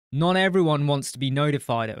Not everyone wants to be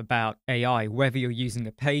notified about AI, whether you're using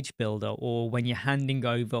a page builder or when you're handing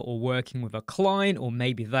over or working with a client, or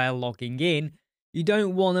maybe they're logging in. You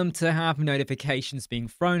don't want them to have notifications being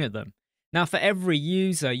thrown at them. Now, for every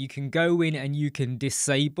user, you can go in and you can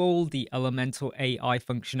disable the Elementor AI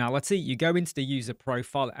functionality. You go into the user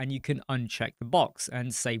profile and you can uncheck the box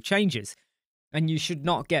and save changes. And you should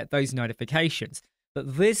not get those notifications.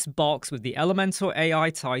 But this box with the Elementor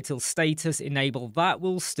AI title status enabled, that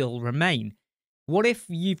will still remain. What if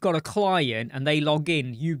you've got a client and they log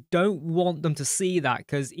in? You don't want them to see that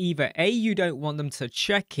because either A, you don't want them to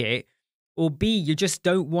check it, or B, you just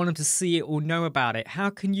don't want them to see it or know about it. How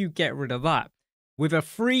can you get rid of that? With a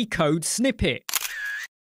free code snippet.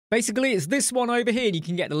 Basically, it's this one over here, and you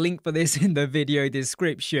can get the link for this in the video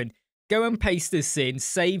description. Go and paste this in,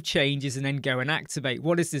 save changes, and then go and activate.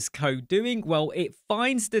 What is this code doing? Well, it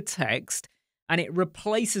finds the text and it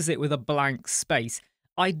replaces it with a blank space.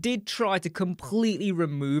 I did try to completely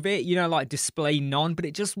remove it, like display none, but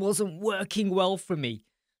it just wasn't working well for me.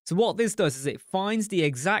 So what this does is it finds the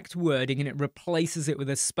exact wording and it replaces it with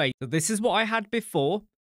a space. So this is what I had before.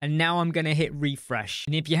 And now I'm going to hit refresh.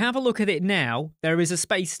 And if you have a look at it now, there is a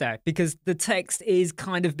space there because the text is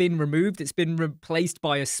kind of been removed. It's been replaced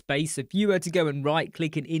by a space. If you were to go and right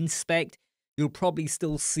click and inspect, you'll probably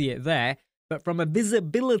still see it there. But from a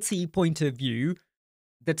visibility point of view,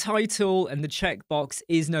 the title and the checkbox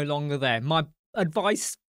is no longer there. My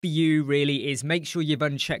advice for you really is make sure you've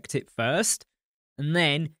unchecked it first. And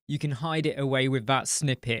then you can hide it away with that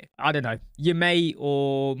snippet. I don't know. You may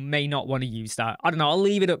or may not want to use that. I don't know. I'll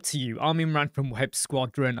leave it up to you. I'm Imran from Web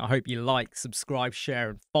Squadron. I hope you like, subscribe,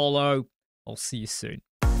 share, and follow. I'll see you soon.